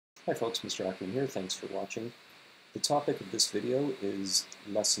Hi folks, Mr. Ackerman here. Thanks for watching. The topic of this video is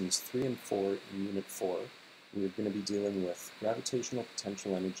lessons 3 and 4 in Unit 4. We're going to be dealing with gravitational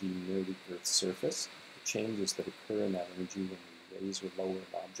potential energy near the Earth's surface, the changes that occur in that energy when we raise or lower an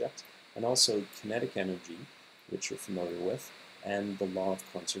object, and also kinetic energy, which you're familiar with, and the law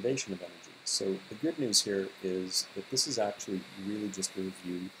of conservation of energy. So the good news here is that this is actually really just a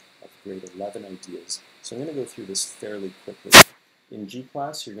review of grade 11 ideas. So I'm going to go through this fairly quickly. In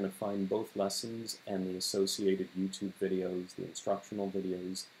G-Class, you're going to find both lessons and the associated YouTube videos, the instructional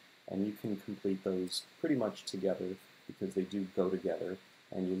videos, and you can complete those pretty much together because they do go together,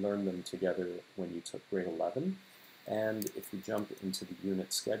 and you learn them together when you took grade 11. And if you jump into the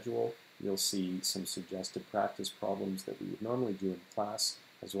unit schedule, you'll see some suggested practice problems that we would normally do in class,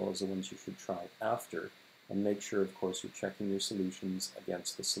 as well as the ones you should try after. And make sure, of course, you're checking your solutions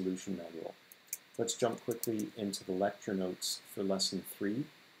against the solution manual. Let's jump quickly into the lecture notes for Lesson 3,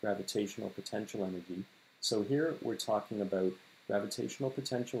 Gravitational Potential Energy. So here we're talking about gravitational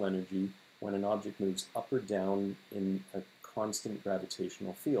potential energy when an object moves up or down in a constant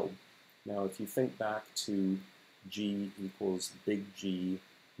gravitational field. Now if you think back to G equals big G,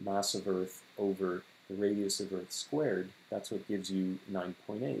 mass of Earth over the radius of Earth squared, that's what gives you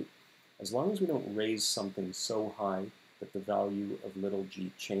 9.8. As long as we don't raise something so high that the value of little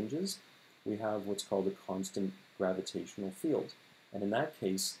g changes, we have what's called a constant gravitational field. And in that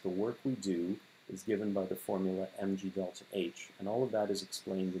case, the work we do is given by the formula mg delta h, and all of that is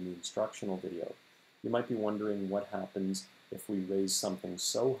explained in the instructional video. You might be wondering what happens if we raise something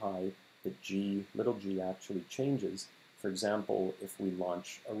so high that little g actually changes. For example, if we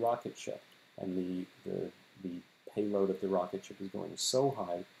launch a rocket ship and the payload of the rocket ship is going so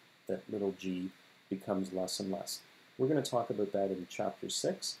high that little g becomes less and less. We're going to talk about that in Chapter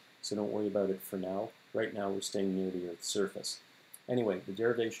 6. So don't worry about it for now. Right now we're staying near the Earth's surface. Anyway, the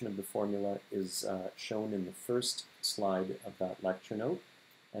derivation of the formula is shown in the first slide of that lecture note.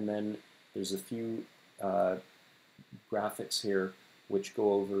 And then there's a few graphics here which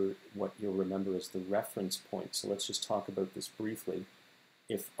go over what you'll remember as the reference point. So let's just talk about this briefly.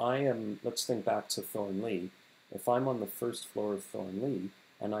 If I am, let's think back to Thornley. If I'm on the first floor of Thornley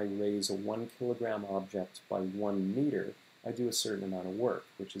and I raise a 1 kilogram object by 1 meter, I do a certain amount of work,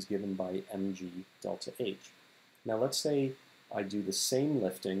 which is given by mg delta h. Now let's say I do the same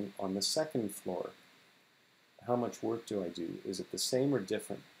lifting on the second floor. How much work do I do? Is it the same or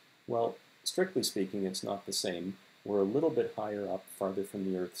different? Well, strictly speaking, it's not the same. We're a little bit higher up, farther from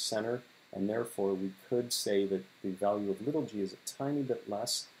the Earth's center, and therefore we could say that the value of little g is a tiny bit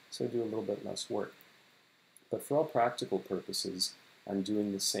less, so I do a little bit less work. But for all practical purposes, I'm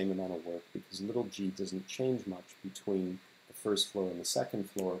doing the same amount of work because little g doesn't change much between the first floor and the second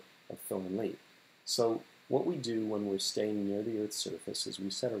floor of Thornley. So what we do when we're staying near the Earth's surface is we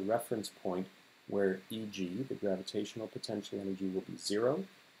set a reference point where Eg, the gravitational potential energy, will be 0,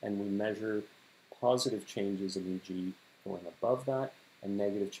 and we measure positive changes in Eg going above that and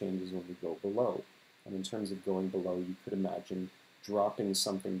negative changes when we go below. And in terms of going below, you could imagine dropping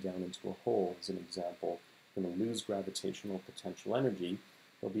something down into a hole as an example. We're going to lose gravitational potential energy.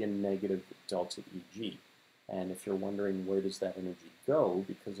 There'll be a negative delta Eg. And if you're wondering where does that energy go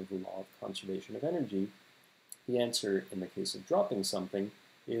because of the law of conservation of energy, the answer in the case of dropping something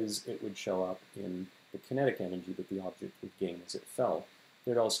is it would show up in the kinetic energy that the object would gain as it fell.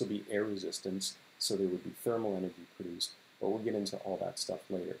 There'd also be air resistance, so there would be thermal energy produced, but we'll get into all that stuff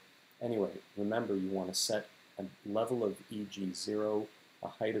later. Anyway, remember you want to set a level of Eg 0, a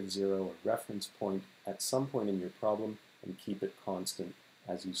height of 0, a reference point at some point in your problem, and keep it constant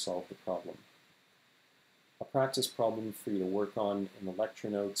as you solve the problem. A practice problem for you to work on in the lecture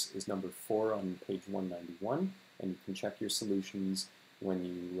notes is number 4 on page 191, and you can check your solutions when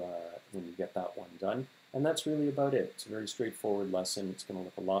you get that one done. And that's really about it. It's a very straightforward lesson. It's going to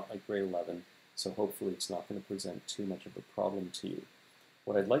look a lot like grade 11, so hopefully it's not going to present too much of a problem to you.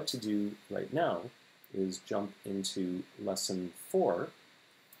 What I'd like to do right now is jump into lesson 4,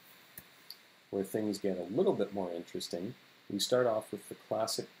 where things get a little bit more interesting. We start off with the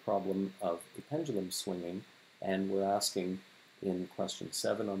classic problem of a pendulum swinging, and we're asking in question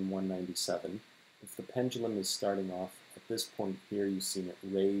 7 on 197, if the pendulum is starting off at this point here, you've seen it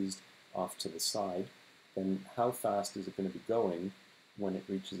raised off to the side, then how fast is it going to be going when it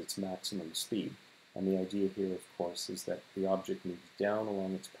reaches its maximum speed? And the idea here, of course, is that the object moves down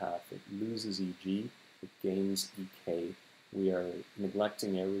along its path, it loses Eg, it gains Ek. We are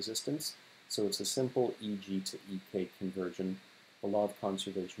neglecting air resistance, so it's a simple Eg to Ek conversion. The law of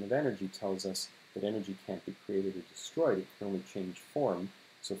conservation of energy tells us that energy can't be created or destroyed, it can only change form.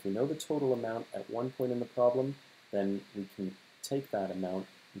 So if we know the total amount at one point in the problem, then we can take that amount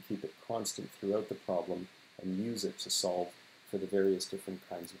and keep it constant throughout the problem and use it to solve for the various different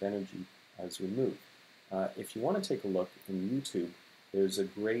kinds of energy as we move. If you want to take a look in YouTube, there's a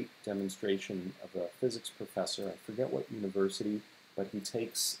great demonstration of a physics professor, I forget what university, but he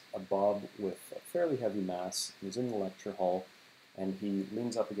takes a bob with a fairly heavy mass, he's in the lecture hall, and he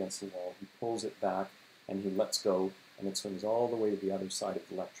leans up against the wall, he pulls it back, and he lets go, and it swings all the way to the other side of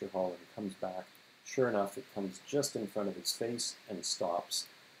the lecture hall and comes back. Sure enough, it comes just in front of his face and stops,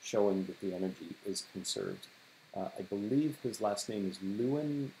 showing that the energy is conserved. I believe his last name is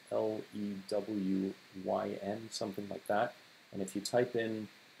Lewin, L-E-W-Y-N, something like that. And if you type in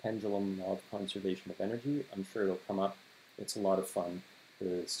pendulum law of conservation of energy, I'm sure it'll come up. It's a lot of fun.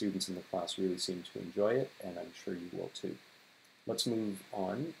 The students in the class really seem to enjoy it, and I'm sure you will too. Let's move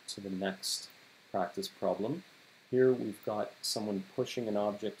on to the next practice problem. Here we've got someone pushing an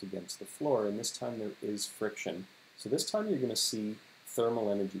object against the floor, and this time there is friction. So this time you're going to see thermal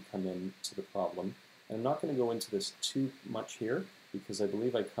energy come in to the problem. And I'm not going to go into this too much here, because I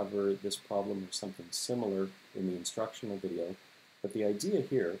believe I cover this problem or something similar in the instructional video. But the idea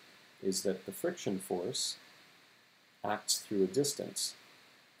here is that the friction force acts through a distance,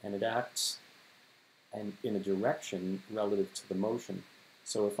 and it acts in a direction relative to the motion.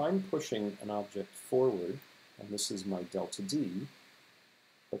 So if I'm pushing an object forward, and this is my delta D,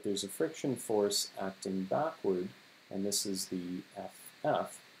 but there's a friction force acting backward, and this is the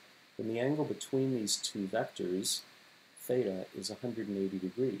FF, then the angle between these two vectors, theta, is 180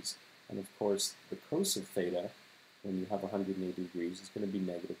 degrees. And of course, the cos of theta, when you have 180 degrees, is going to be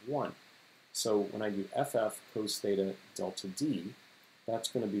 -1. So when I do FF cos theta delta D, that's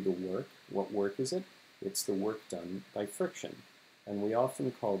going to be the work. What work is it? It's the work done by friction. And we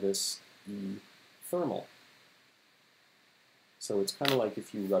often call this E thermal. So it's kind of like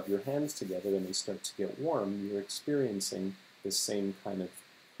if you rub your hands together and they start to get warm, you're experiencing this same kind of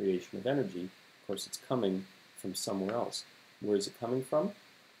creation of energy. Of course, it's coming from somewhere else. Where is it coming from?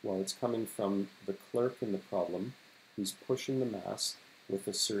 Well, it's coming from the clerk in the problem who's pushing the mass with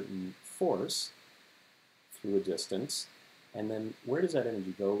a certain force through a distance. And then where does that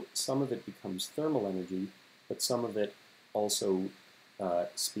energy go? Some of it becomes thermal energy, but some of it also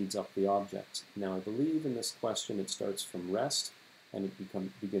speeds up the object. Now, I believe in this question it starts from rest and it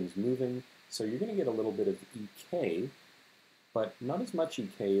begins moving. So you're going to get a little bit of EK, but not as much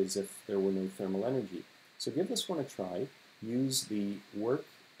EK as if there were no thermal energy. So give this one a try. Use the work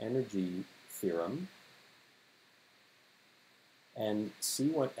energy theorem and see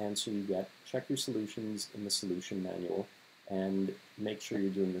what answer you get. Check your solutions in the solution manual and make sure you're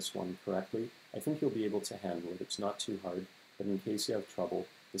doing this one correctly. I think you'll be able to handle it. It's not too hard, but in case you have trouble,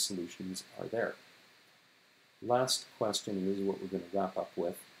 the solutions are there. Last question, and this is what we're going to wrap up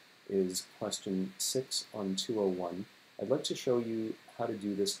with, is question 6 on 201. I'd like to show you how to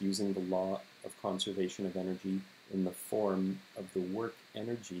do this using the law of conservation of energy in the form of the work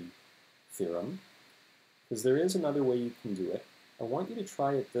energy theorem, because there is another way you can do it. I want you to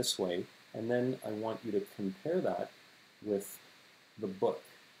try it this way, and then I want you to compare that with the book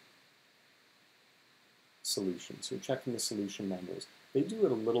solution. So checking the solution manuals. They do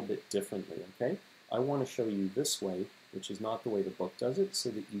it a little bit differently, okay? I want to show you this way, which is not the way the book does it, so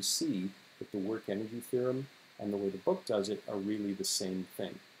that you see that the work energy theorem and the way the book does it are really the same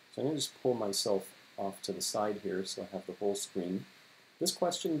thing. So I'm going to just pull myself off to the side here so I have the whole screen. This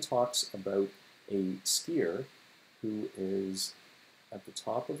question talks about a skier who is at the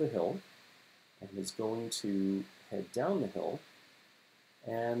top of a hill and is going to head down the hill,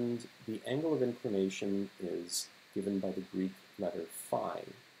 and the angle of inclination is given by the Greek letter phi.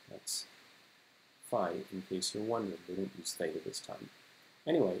 That's phi, in case you're wondering. They don't use theta this time.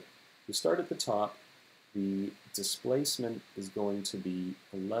 Anyway, we start at the top. The displacement is going to be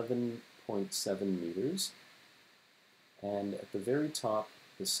 11.7 meters. And at the very top,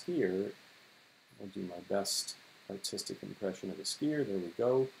 the skier, I'll do my best artistic impression of a skier, there we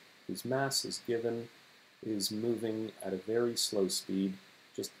go, whose mass is given, is moving at a very slow speed,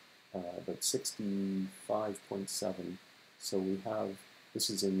 just about 65.7. So we have, this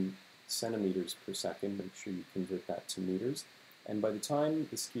is in centimeters per second, make sure you convert that to meters. And by the time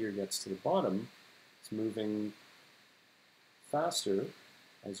the skier gets to the bottom, it's moving faster,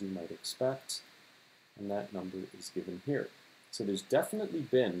 as you might expect, and that number is given here. So there's definitely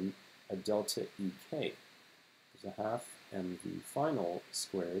been a delta EK. There's a half mv final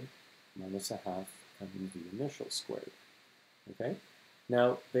squared minus a half mv initial squared. Okay?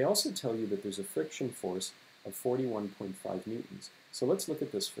 Now, they also tell you that there's a friction force of 41.5 newtons. So let's look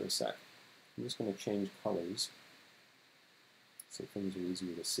at this for a sec. I'm just going to change colors so things are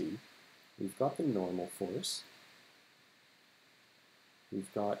easier to see. We've got the normal force,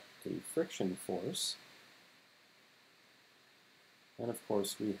 we've got a friction force, and of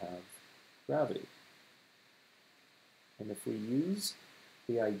course we have gravity. And if we use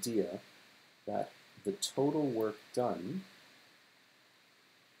the idea that the total work done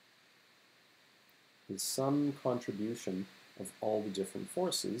is some contribution of all the different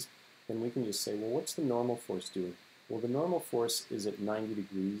forces, then we can just say, well, what's the normal force doing? Well, the normal force is at 90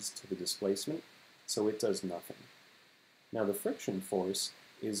 degrees to the displacement, so it does nothing. Now the friction force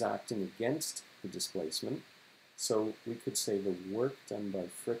is acting against the displacement, so we could say the work done by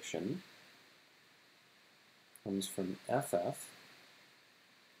friction comes from FF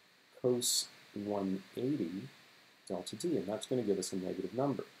cos 180 delta D, and that's going to give us a negative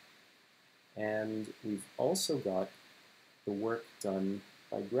number. And we've also got the work done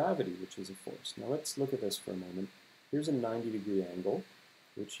by gravity, which is a force. Now let's look at this for a moment. Here's a 90-degree angle,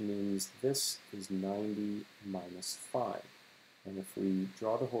 which means this is 90 minus phi. And if we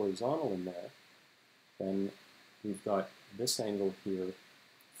draw the horizontal in there, then we've got this angle here,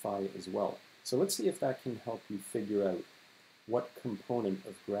 phi as well. So let's see if that can help you figure out what component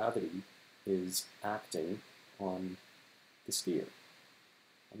of gravity is acting on the sphere.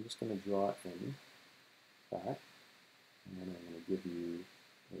 I'm just going to draw it in that, and then I'm going to give you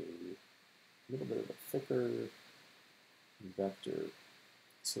a little bit of a thicker vector.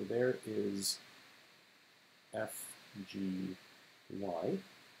 So there is FGY,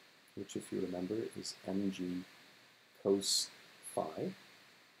 which if you remember is mg cos phi.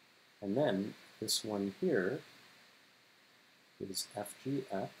 And then this one here is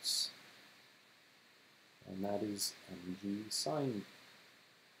FGX, and that is mg sine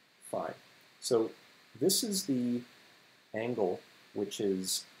phi. So this is the angle which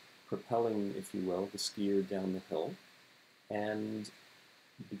is propelling, if you will, the skier down the hill. And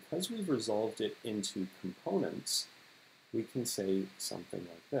because we've resolved it into components, we can say something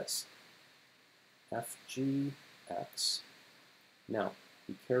like this. FGX. Now,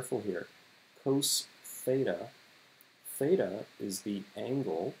 be careful here. Cos theta. Theta is the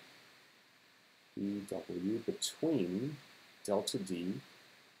angle, BW, between delta D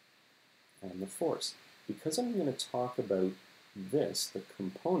and the force. Because I'm going to talk about this, the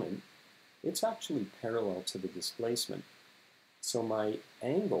component, it's actually parallel to the displacement. So my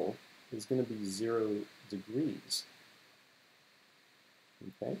angle is going to be 0 degrees.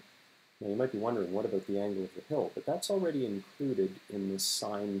 Okay? Now you might be wondering, what about the angle of the hill? But that's already included in this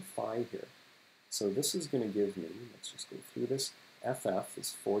sine phi here. So this is going to give me, let's just go through this, FF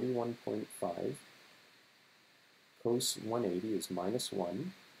is 41.5, cos 180 is minus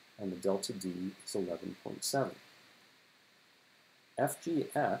 1, and the delta D is 11.7.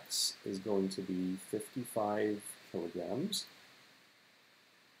 FGX is going to be 55 kilograms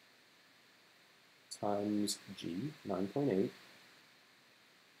times G, 9.8,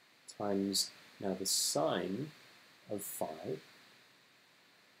 times, now the sine of phi.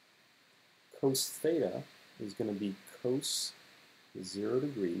 Cos theta is going to be cos 0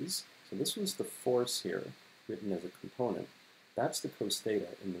 degrees. So this was the force here, written as a component. That's the cos theta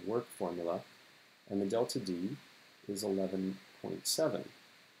in the work formula, and the delta D is 11.7.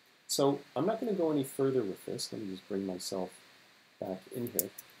 So I'm not going to go any further with this. Let me just bring myself back in here.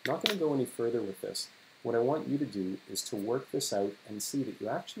 I'm not going to go any further with this. What I want you to do is to work this out and see that you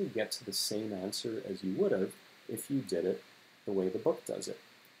actually get to the same answer as you would have if you did it the way the book does it.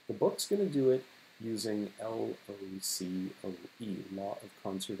 The book's going to do it using LOCOE, Law of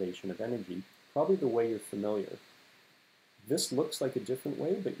Conservation of Energy, probably the way you're familiar. This looks like a different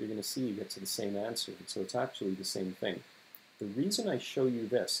way, but you're going to see you get to the same answer, and so it's actually the same thing. The reason I show you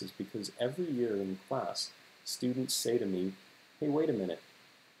this is because every year in class, students say to me, hey, wait a minute.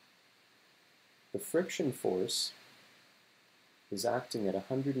 The friction force is acting at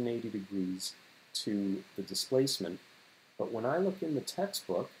 180 degrees to the displacement, but when I look in the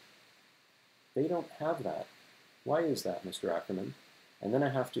textbook, they don't have that. Why is that, Mr. Ackerman? And then I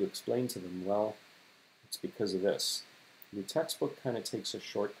have to explain to them, well, it's because of this. Your textbook kind of takes a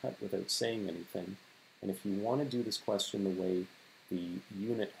shortcut without saying anything, and if you want to do this question the way the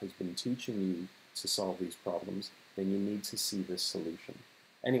unit has been teaching you to solve these problems, then you need to see this solution.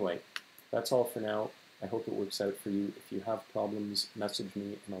 Anyway, that's all for now. I hope it works out for you. If you have problems, message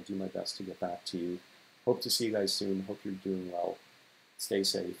me and I'll do my best to get back to you. Hope to see you guys soon. Hope you're doing well. Stay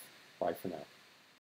safe. Bye for now.